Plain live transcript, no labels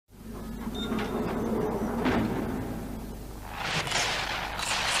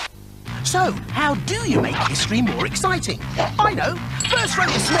So, how do you make history more exciting? I know. First throw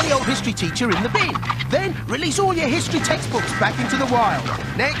your smelly old history teacher in the bin. Then release all your history textbooks back into the wild.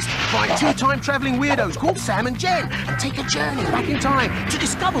 Next, find two time-travelling weirdos called Sam and Jen and take a journey back in time to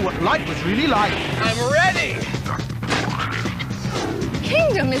discover what life was really like. I'm ready!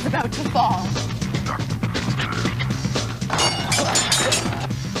 Kingdom is about to fall.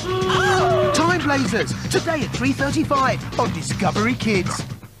 Timeblazers, today at 3:35 on Discovery Kids.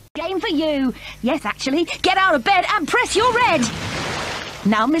 Game for you. Yes, actually. Get out of bed and press your red.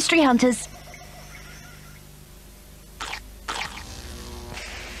 Now, mystery hunters.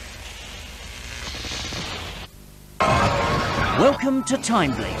 Welcome to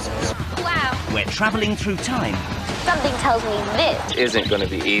Timeblazers. Wow. We're travelling through time. Something tells me this Isn't gonna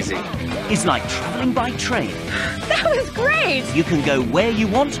be easy. It's like travelling by train. That was great. You can go where you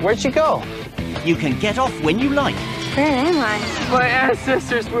want. Where'd you go? You can get off when you like. Where am I? My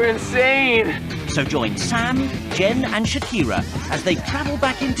ancestors were insane! So join Sam, Jen and Shakira as they travel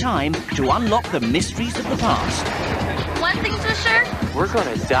back in time to unlock the mysteries of the past. One thing's for sure. We're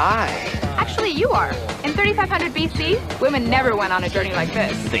gonna die. Actually, you are. In 3500 BC, women never went on a journey like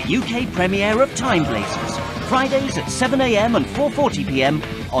this. The UK premiere of Timeblazers. Fridays at 7 AM and 4:40 PM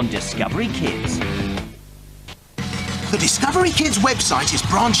on Discovery Kids. The Discovery Kids website is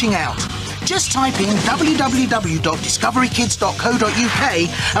branching out. Just type in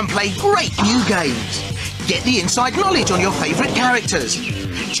www.discoverykids.co.uk and play great new games. Get the inside knowledge on your favourite characters.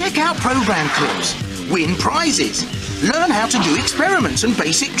 Check out programme clips. Win prizes. Learn how to do experiments and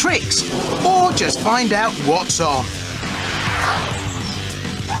basic tricks. Or just find out what's on.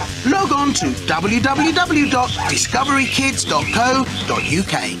 Log on to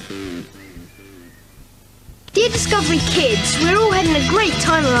www.discoverykids.co.uk. Dear Discovery Kids, we're all having a great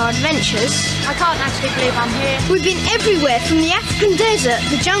time on our adventures. I can't actually believe I'm here. We've been everywhere, from the African desert,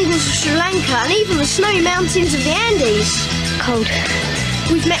 the jungles of Sri Lanka, and even the snowy mountains of the Andes. cold.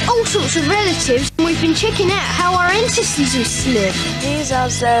 We've met all sorts of relatives, and we've been checking out how our ancestors used to live. These are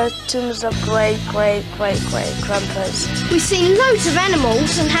the tombs of great-great-great-great-grandpas. We've seen loads of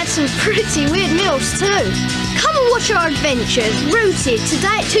animals and had some pretty weird meals too. Come and watch our adventures, Rooted,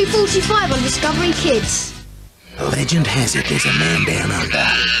 today at 2:45 on Discovery Kids. Legend has it there's a man down under,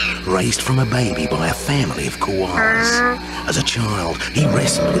 raised from a baby by a family of koalas. As a child, he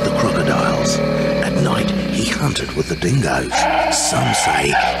wrestled with the crocodiles. At night, he hunted with the dingoes. Some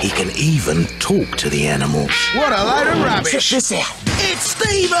say he can even talk to the animals. What a load of rubbish! Check this out. It's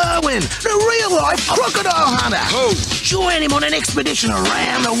Steve Irwin, the real-life crocodile hunter. Oh. Join him on an expedition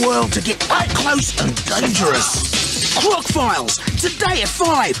around the world to get up close and dangerous. Croc Files, today at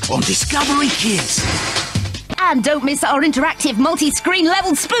 5 on Discovery Kids. And don't miss our interactive multi-screen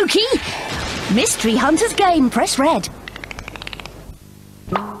level spooky Mystery Hunters game. Press red.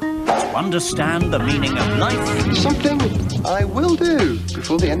 To understand the meaning of life, Something I will do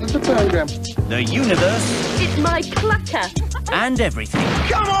before the end of the program. the universe, It's my clucker. and everything.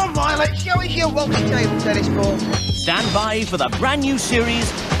 Come on, Violet, shall we hear what we table tennis for? Stand by for the brand new series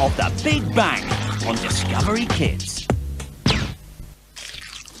of The Big Bang on Discovery Kids.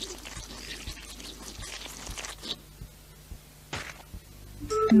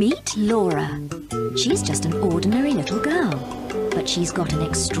 Meet Laura. She's just an ordinary little girl, but she's got an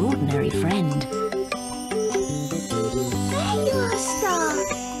extraordinary friend. There you are, Star.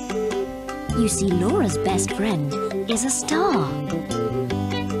 You see, Laura's best friend is a star.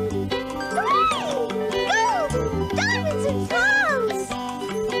 Hooray! Gold! Diamonds and pearls!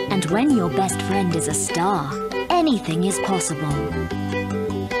 And when your best friend is a star, anything is possible.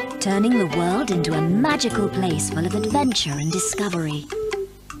 Turning the world into a magical place full of adventure and discovery.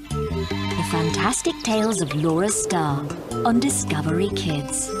 The Fantastic Tales of Laura's Star on Discovery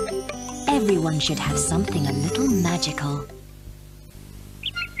Kids. Everyone should have something a little magical.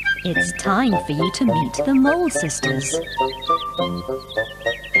 It's time for you to meet the Mole Sisters.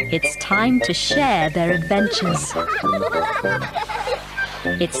 It's time to share their adventures.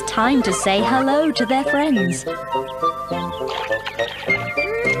 It's time to say hello to their friends.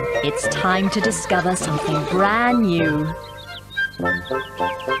 It's time to discover something brand new.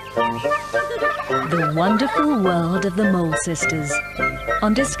 The wonderful world of the Mole Sisters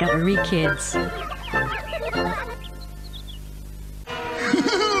on Discovery Kids.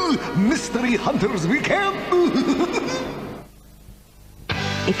 Mystery Hunters Weekend!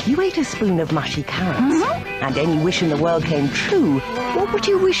 If you ate a spoon of mushy carrots and any wish in the world came true, what would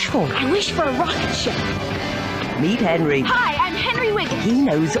you wish for? I wish for a rocket ship. Meet Henry. Hi, I'm Henry Wiggins. He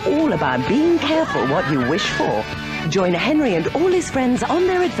knows all about being careful what you wish for. Join Henry and all his friends on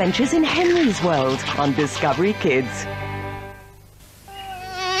their adventures in Henry's World on Discovery Kids.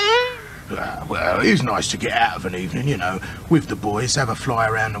 Well, it is nice to get out of an evening, you know, with the boys, have a fly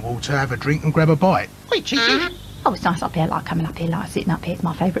around the water, have a drink and grab a bite. Wait, cheeky. Oh, it's nice up here, like coming up here, like sitting up here. It's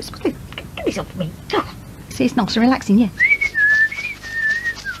my favourite spot. Do this off me. See, it's nice and relaxing, yeah.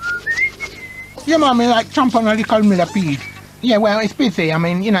 Yeah, Mummy, like jump on a little millipede. Yeah, well, it's busy. I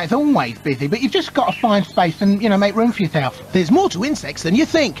mean, you know, it's always busy, but you've just got to find space and, you know, make room for yourself. There's more to insects than you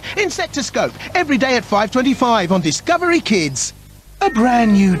think. Insectoscope, every day at 5:25 on Discovery Kids. A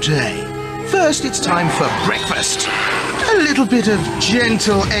brand new day. First, it's time for breakfast. A little bit of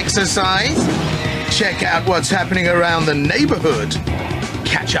gentle exercise. Check out what's happening around the neighborhood.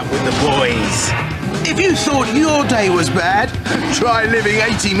 Catch up with the boys. If you thought your day was bad, try living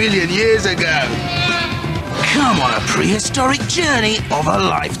 80 million years ago. Come on a prehistoric journey of a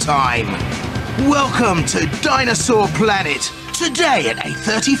lifetime. Welcome to Dinosaur Planet. Today at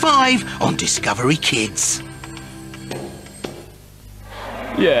 8:35 on Discovery Kids.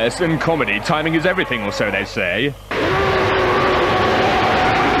 Yes, in comedy, timing is everything, or so they say.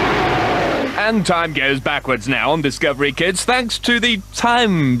 And time goes backwards now on Discovery Kids, thanks to the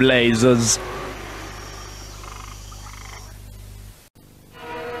Timeblazers.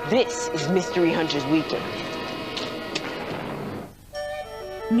 This is Mystery Hunters Weekend.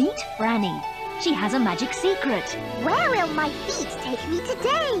 Meet Franny. She has a magic secret. Where will my feet take me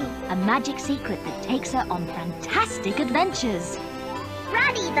today? A magic secret that takes her on fantastic adventures.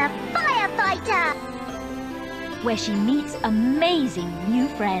 Franny the firefighter! Where she meets amazing new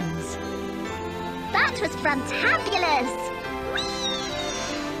friends. That was fantabulous!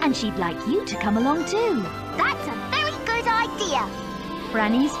 And she'd like you to come along too. That's a very good idea.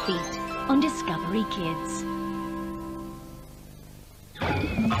 Franny's Feet on Discovery Kids.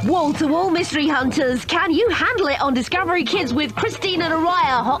 Wall-to-wall mystery hunters, can you handle it on Discovery Kids with Christine and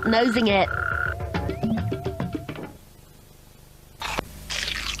Araya hot-nosing it?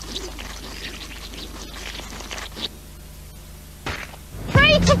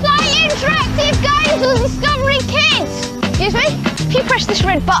 Free-to-play interactive games on Discovery Kids! Excuse me? If you press this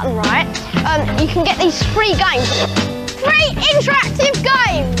red button, right, you can get these free games. Free interactive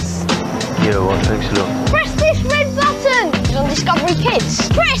games! Yeah, well, thanks a lot. Press this red button! It's on Discovery Kids.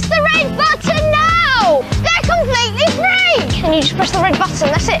 Press the red button now! They're completely free! And you just press the red button,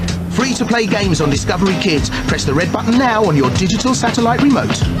 that's it. Free-to-play games on Discovery Kids. Press the red button now on your digital satellite remote.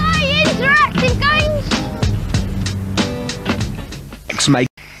 Play interactive games! X-Make.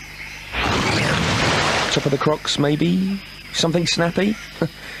 Top of the Crocs, maybe? Something snappy?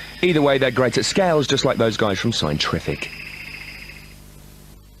 Either way, they're great at scales, just like those guys from Scien-trific.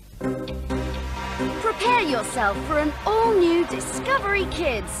 Prepare yourself for an all-new Discovery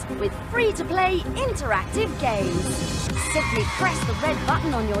Kids with free-to-play interactive games. Simply press the red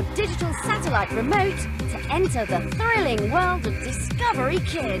button on your digital satellite remote to enter the thrilling world of Discovery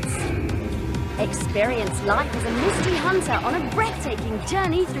Kids. Experience life as a mystery hunter on a breathtaking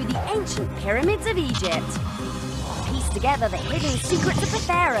journey through the ancient pyramids of Egypt. Piece together the hidden secrets of the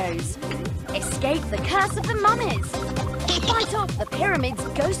pharaohs. Escape the curse of the mummies. Fight off the pyramid's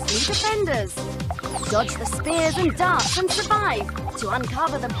ghostly defenders. Dodge the spears and darts and survive to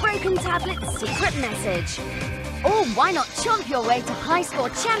uncover the broken tablet's secret message. Or why not chomp your way to high score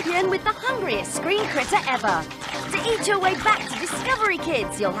champion with the hungriest screen critter ever? To eat your way back to Discovery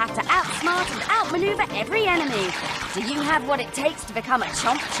Kids, you'll have to outsmart and outmaneuver every enemy. Do you have what it takes to become a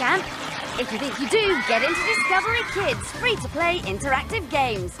chomp champ? If you think you do, get into Discovery Kids' free-to-play interactive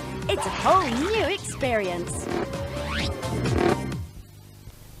games. It's a whole new experience.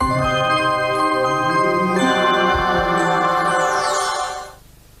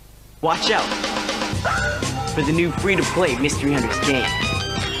 Watch out for the new free-to-play Mystery Hunters game.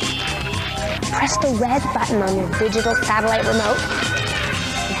 Press the red button on your digital satellite remote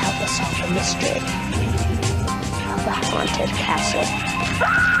and help us solve the mystery of the haunted castle.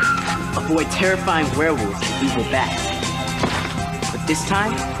 Avoid terrifying werewolves and evil bats. But this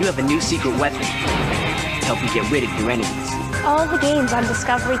time, you have a new secret weapon to help you get rid of your enemies. All the games on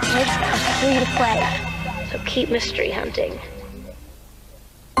Discovery Kids are free to play, so keep mystery hunting.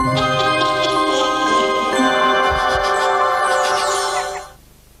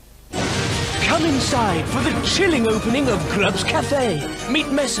 Come inside for the chilling opening of Grubbs Cafe. Meet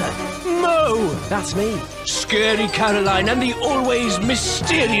Messer, Mo, that's me, Scary Caroline, and the always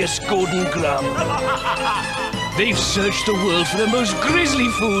mysterious Gordon Grubb. They've searched the world for the most grisly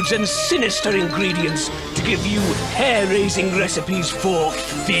foods and sinister ingredients to give you hair-raising recipes for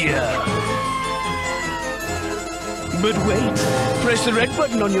fear. But wait, press the red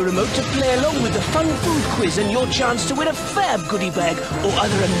button on your remote to play along with the fun food quiz and your chance to win a fab goodie bag or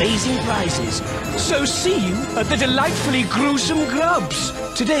other amazing prizes. So see you at the delightfully gruesome Grubbs,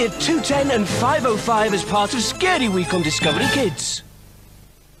 today at 2:10 and 5:05 as part of Scary Week on Discovery Kids.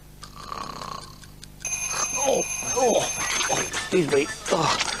 Excuse me.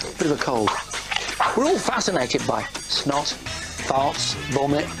 Bit of a cold. We're all fascinated by snot, farts,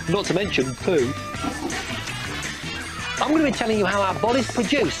 vomit, not to mention poo. I'm going to be telling you how our bodies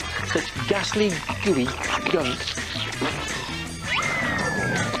produce such ghastly, gooey gunk.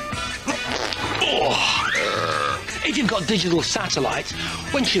 If you've got digital satellites,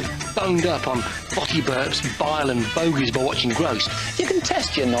 once you've boned up on potty burps, bile and bogies by watching Gross, you can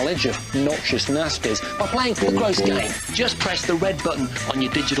test your knowledge of noxious nasties by playing a Gross game. Just press the red button on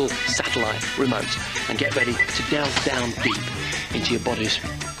your digital satellite remote and get ready to delve down deep into your body's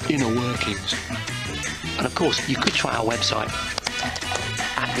inner workings. And of course, you could try our website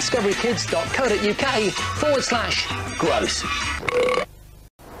at discoverykids.co.uk/gross.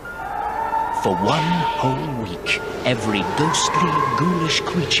 For one whole week, every ghostly, ghoulish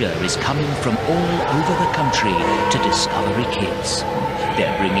creature is coming from all over the country to Discovery Kids.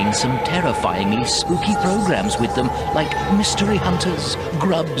 They're bringing some terrifyingly spooky programs with them, like Mystery Hunters,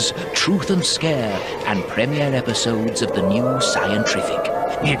 Grubbs, Truth and Scare, and premiere episodes of the new Scien-trific.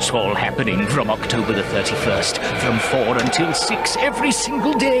 It's all happening from October the 31st, from 4 until 6 every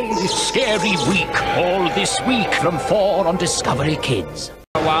single day. Scary Week, all this week from 4 on Discovery Kids.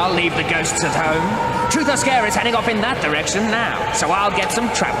 Oh, I'll leave the ghosts at home. Truth or Scare is heading off in that direction now, so I'll get some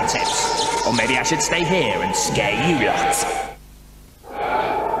travel tips. Or maybe I should stay here and scare you lots.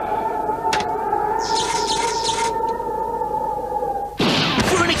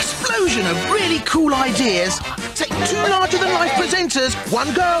 For an explosion of really cool ideas, take 2 larger-than-life presenters,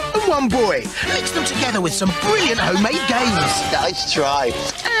 1 girl and 1 boy. Mix them together with some brilliant homemade games. Nice try.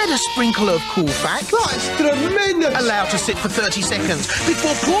 Add a sprinkle of cool facts. That's tremendous. Allowed to sit for 30 seconds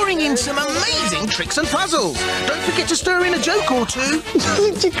before pouring in some amazing tricks and puzzles. Don't forget to stir in a joke or 2.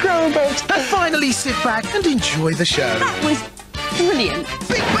 To crow about. And finally sit back and enjoy the show. That was brilliant.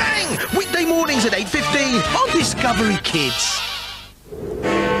 Big Bang! Weekday mornings at 8:15 on Discovery Kids.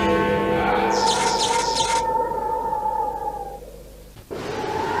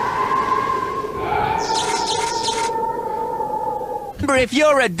 If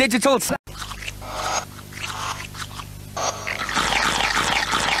you're a digital...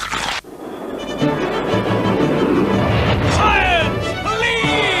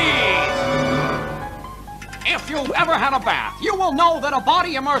 If you've ever had a bath, you will know that a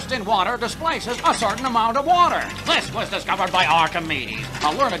body immersed in water displaces a certain amount of water. This was discovered by Archimedes,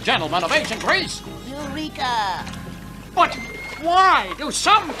 a learned gentleman of ancient Greece. Eureka! But why do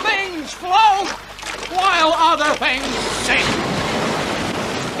some things float while other things sink?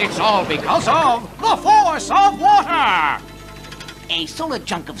 It's all because of the force of water! A solid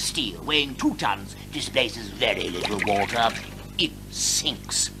chunk of steel weighing 2 tons displaces very little water. It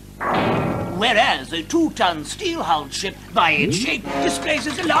sinks. Whereas a 2-ton steel-hulled ship, by its shape,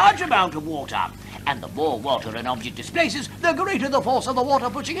 displaces a large amount of water. And the more water an object displaces, the greater the force of the water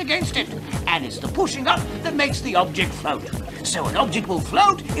pushing against it. And it's the pushing up that makes the object float. So an object will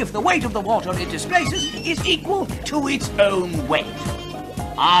float if the weight of the water it displaces is equal to its own weight.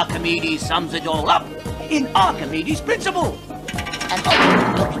 Archimedes sums it all up in Archimedes' principle.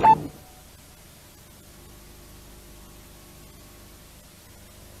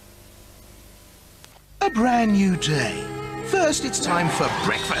 A brand new day. First, it's time for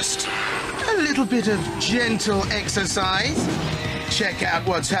breakfast. A little bit of gentle exercise. Check out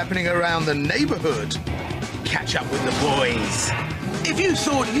what's happening around the neighborhood. Catch up with the boys. If you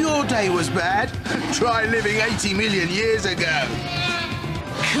thought your day was bad, try living 80 million years ago.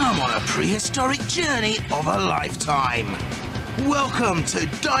 Come on a prehistoric journey of a lifetime. Welcome to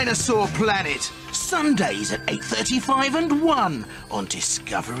Dinosaur Planet. Sundays at 8:35 and 1 on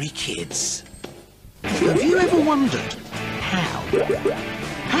Discovery Kids. Have you ever wondered how?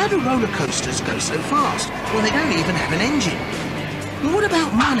 How do roller coasters go so fast when they don't even have an engine? And what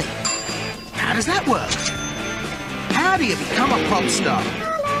about money? How does that work? How do you become a pop star?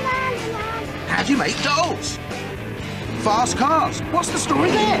 How do you make dolls? Fast cars. What's the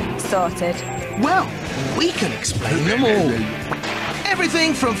story there? Sorted. Well, we can explain them all.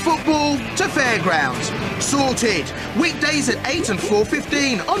 Everything from football to fairgrounds. Sorted. Weekdays at 8 and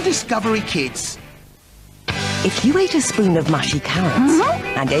 4:15 on Discovery Kids. If you ate a spoon of mushy carrots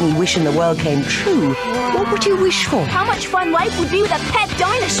and any wish in the world came true, what would you wish for? How much fun life would be with a pet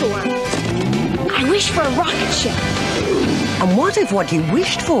dinosaur? I wish for a rocket ship. And what if what you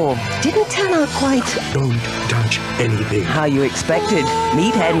wished for didn't turn out quite... Don't touch anything. how you expected?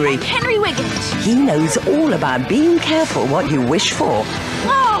 Meet Henry. Henry Wiggins. He knows all about being careful what you wish for.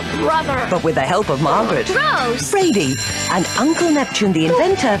 Oh, brother. But with the help of Margaret, Rose. Brady, and Uncle Neptune the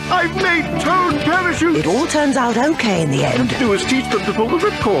inventor, I've made toad parachutes! it all turns out okay in the end. Do is teach them to pull the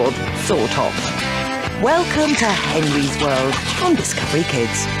ripcord. Sort of. Welcome to Henry's World on Discovery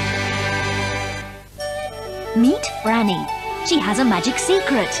Kids. Meet Franny. She has a magic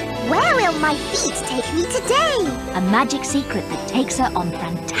secret. Where will my feet take me today? A magic secret that takes her on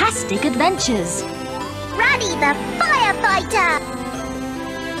fantastic adventures, Franny the firefighter!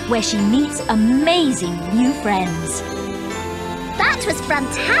 where she meets amazing new friends. That was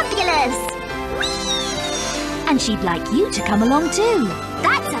fantabulous! And she'd like you to come along too.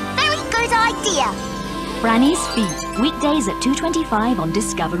 That's a very good idea! Franny's Feet, weekdays at 2:25 on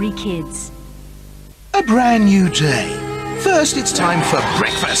Discovery Kids. A brand new day. First, it's time for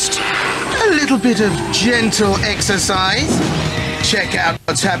breakfast. A little bit of gentle exercise. Check out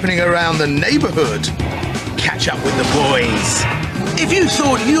what's happening around the neighborhood. Catch up with the boys. If you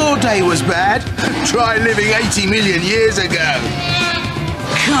thought your day was bad, try living 80 million years ago.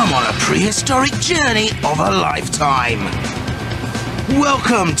 Come on a prehistoric journey of a lifetime.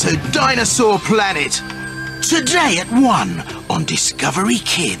 Welcome to Dinosaur Planet. Today at 1 on Discovery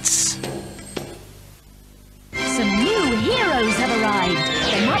Kids. Some new heroes have arrived.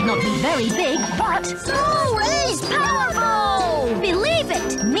 They might not be very big, but... Always powerful! Believe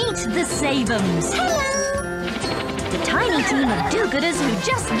it! Meet the Savums. Hello! The tiny team of do-gooders who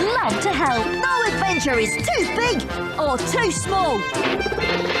just love to help. No adventure is too big or too small.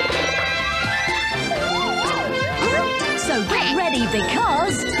 So get ready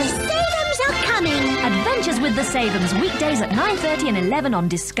because... The Savums are coming! Adventures with the Savums, weekdays at 9:30 and 11 on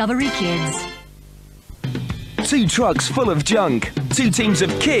Discovery Kids. 2 trucks full of junk, 2 teams of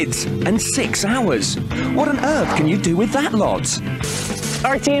kids, and 6 hours. What on earth can you do with that lot?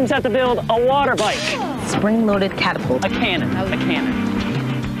 Our teams have to build a water bike. Spring-loaded catapult. A cannon.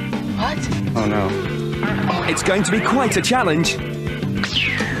 What? Oh no. It's going to be quite a challenge.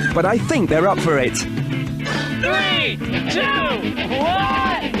 But I think they're up for it. 3, 2,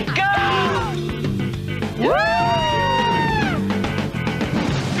 1, go! Woo!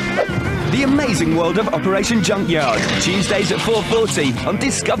 The amazing world of Operation Junkyard, Tuesdays at 4:40 on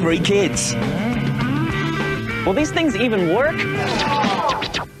Discovery Kids. Will these things even work?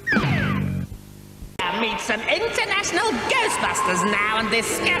 Meet some international Ghostbusters now on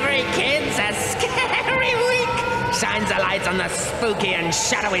Discovery Kids. A scary week shines a light on the spooky and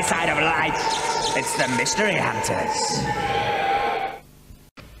shadowy side of life. It's the Mystery Hunters.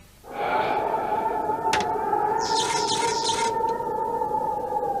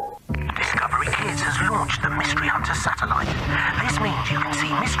 Discovery Kids has launched the Mystery Hunter satellite. This means you can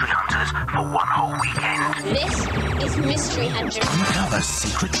see Mystery Hunters for 1 whole weekend. This is Mystery Hunter. Uncover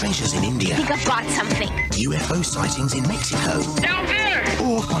secret treasures in India. Think I've got something. UFO sightings in Mexico. Down there!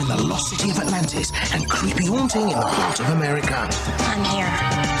 Or find the lost city of Atlantis and creepy haunting in the heart of America. I'm here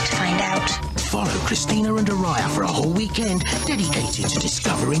to find out. Follow Christina and Araya for a whole weekend dedicated to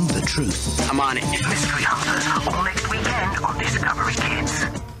discovering the truth. I'm on it. Mystery Hunters, all next weekend on Discovery Kids.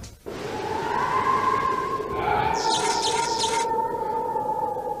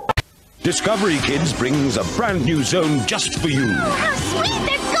 Discovery Kids brings a brand new zone just for you. Oh, how sweet!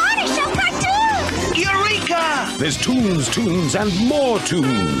 They've got a show cartoon! Eureka! There's tunes, and more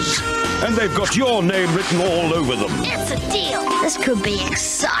tunes. And they've got your name written all over them. It's a deal. This could be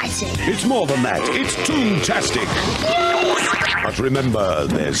exciting. It's more than that. It's toon-tastic. But remember,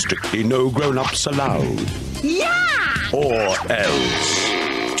 there's strictly no grown-ups allowed. Yeah! Or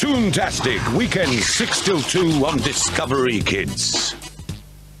else. Toon-tastic, weekends 6 till 2 on Discovery Kids.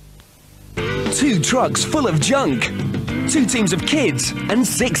 2 trucks full of junk, 2 teams of kids, and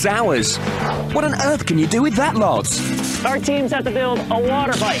 6 hours. What on earth can you do with that lot? Our teams have to build a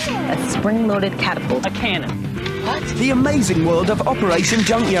water bike. A spring-loaded catapult. A cannon. What? The amazing world of Operation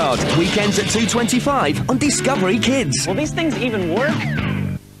Junkyard, weekends at 2:25 on Discovery Kids. Will these things even work?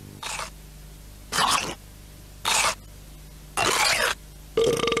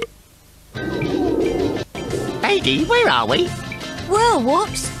 Lady, where are we? Well,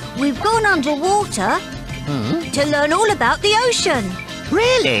 Whoops, we've gone underwater to learn all about the ocean.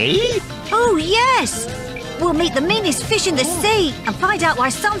 Really? Oh, yes. We'll meet the meanest fish in the sea and find out why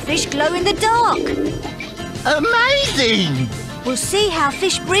some fish glow in the dark. Amazing! We'll see how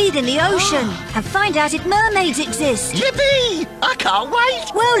fish breathe in the ocean and find out if mermaids exist. Yippee! I can't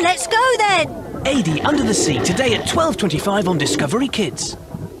wait! Well, let's go then. AD Under the Sea, today at 12:25 on Discovery Kids.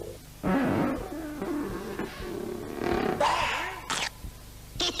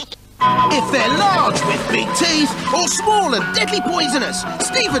 If they're large with big teeth or small and deadly poisonous,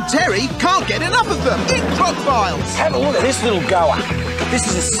 Steve and Terry can't get enough of them in Croc Files. Have a look at this little goer. This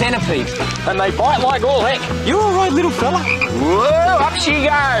is a centipede, and they bite like all heck. You all right, little fella? Whoa, up she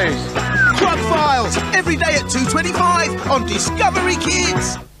goes. Croc Files, every day at 2:25 on Discovery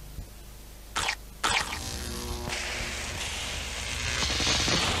Kids.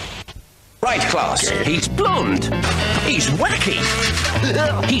 Right, class. He's blonde. He's wacky.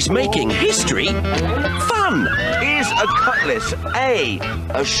 He's making history fun. Is a cutlass A,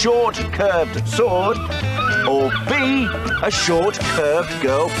 a short curved sword, or B, a short curved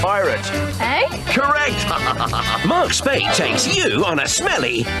girl pirate? Eh? Correct! Mark Spade takes you on a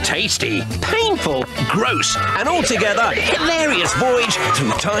smelly, tasty, painful, gross, and altogether hilarious voyage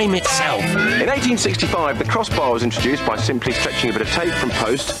through time itself. In 1865, the crossbar was introduced by simply stretching a bit of tape from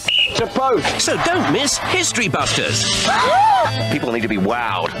post to post. So don't miss History Busters. People need to be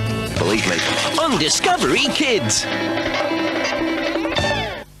wowed, believe me. On Discovery Kids.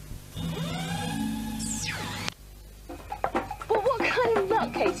 Well, what kind of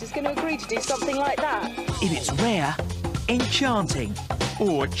nutcase is going to agree to do something like that? If it's rare, enchanting,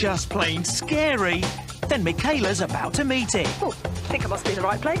 or just plain scary, then Michaela's about to meet it. Oh, I think I must be in the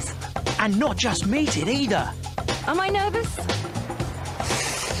right place. And not just meet it either. Am I nervous?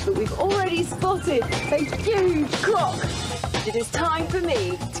 But we've already spotted a huge croc. It is time for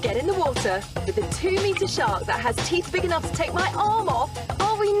me to get in the water with a 2-metre shark that has teeth big enough to take my arm off.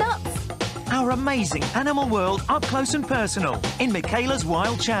 Are we nuts? Our amazing animal world up close and personal in Michaela's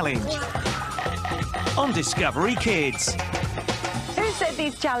Wild Challenge. On Discovery Kids. Who said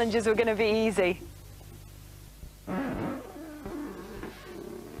these challenges were going to be easy?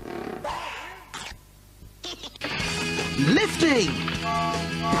 Lifting,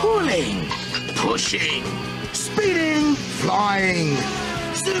 pulling, pushing, speeding, flying,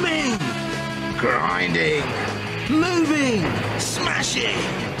 zooming, grinding, moving, smashing,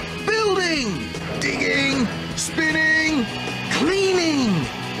 building, digging, spinning, cleaning,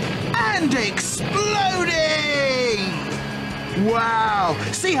 and exploding! Wow!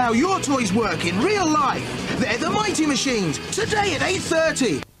 See how your toys work in real life. They're the Mighty Machines, today at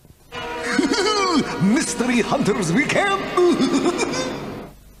 8:30. Mystery Hunters Weekend!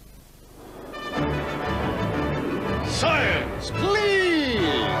 Science,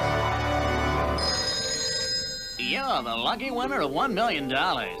 please! You're the lucky winner of $1 million.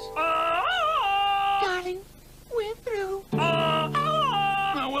 Darling, we're through.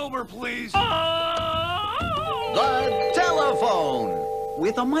 Now, Wilbur, please. The telephone!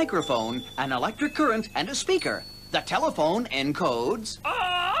 With a microphone, an electric current, and a speaker. The telephone encodes,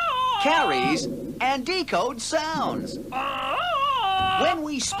 carries, and decodes sounds. When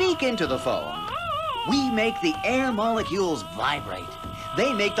we speak into the phone, we make the air molecules vibrate.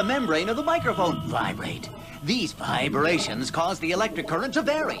 They make the membrane of the microphone vibrate. These vibrations cause the electric current to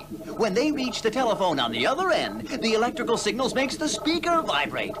vary. When they reach the telephone on the other end, the electrical signals makes the speaker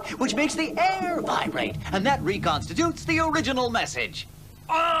vibrate, which makes the air vibrate, and that reconstitutes the original message.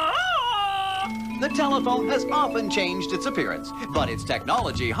 The telephone has often changed its appearance, but its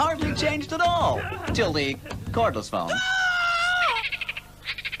technology hardly changed at all, till the cordless phone.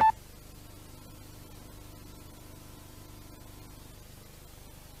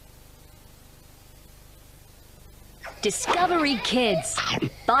 Discovery Kids.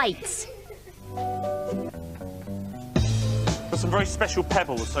 Bites. Got some very special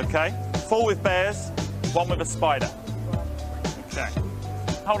pebbles, okay? 4 with bears, 1 with a spider. Okay.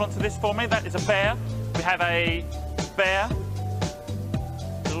 Hold on to this for me. That is a bear. We have a bear.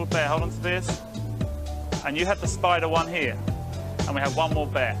 Little bear, hold on to this. And you have the spider one here. And we have 1 more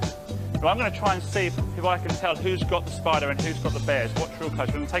bear. Now I'm going to try and see if I can tell who's got the spider and who's got the bears. Watch real close.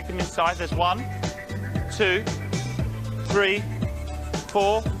 We're going to take them inside. There's 1, 2, 3,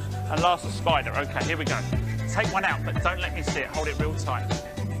 4, and last the spider. Okay, here we go. Take one out, but don't let me see it. Hold it real tight.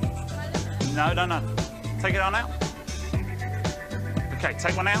 No, no, no. Take it on out. Okay,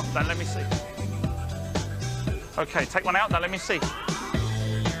 take one out, don't let me see. Okay, take one out, don't let me see.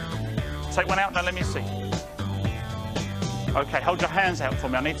 Take one out, don't let me see. Okay, hold your hands out for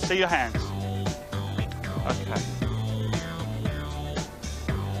me. I need to see your hands. Okay.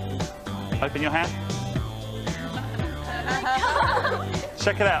 Open your hand.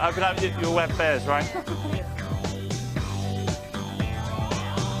 Check it out. Open up. You'll have bears, right?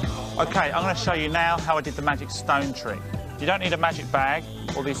 Okay, I'm going to show you now how I did the magic stone trick. You don't need a magic bag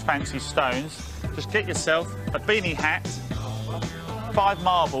or these fancy stones. Just get yourself a beanie hat, 5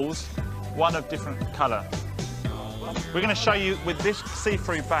 marbles, 1 of different colour. We're going to show you with this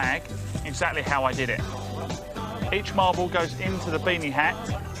see-through bag exactly how I did it. Each marble goes into the beanie hat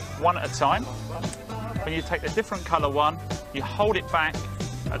one at a time. When you take the different colour one, you hold it back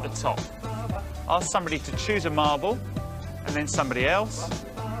at the top. Ask somebody to choose a marble, and then somebody else,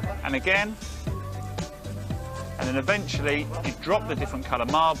 and again, and then eventually you drop the different colour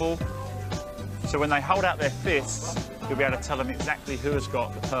marble, so when they hold out their fists, you'll be able to tell them exactly who has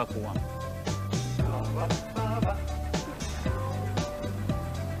got the purple one.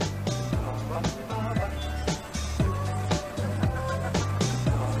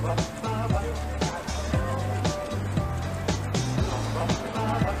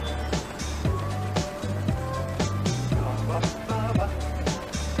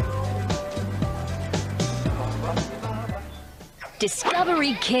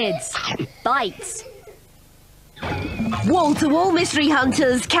 Discovery Kids. Bites. Wall-to-wall mystery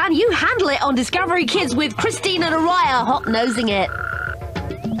hunters, can you handle it on Discovery Kids with Christine and Araya hot-nosing it?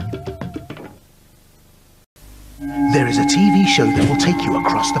 There is a TV show that will take you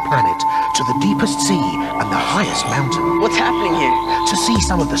across the planet to the deepest sea and the highest mountain. What's happening here? To see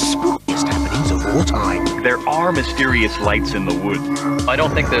some of the spookiest happenings of all time. There are mysterious lights in the woods. I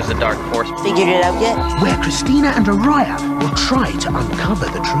don't think there's a dark force. Figured it out yet? Where Christina and Araya will try to uncover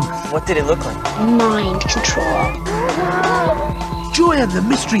the truth. What did it look like? Mind control. Join the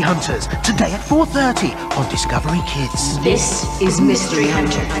Mystery Hunters today at 4:30 on Discovery Kids. This is Mystery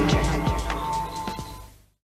Hunter.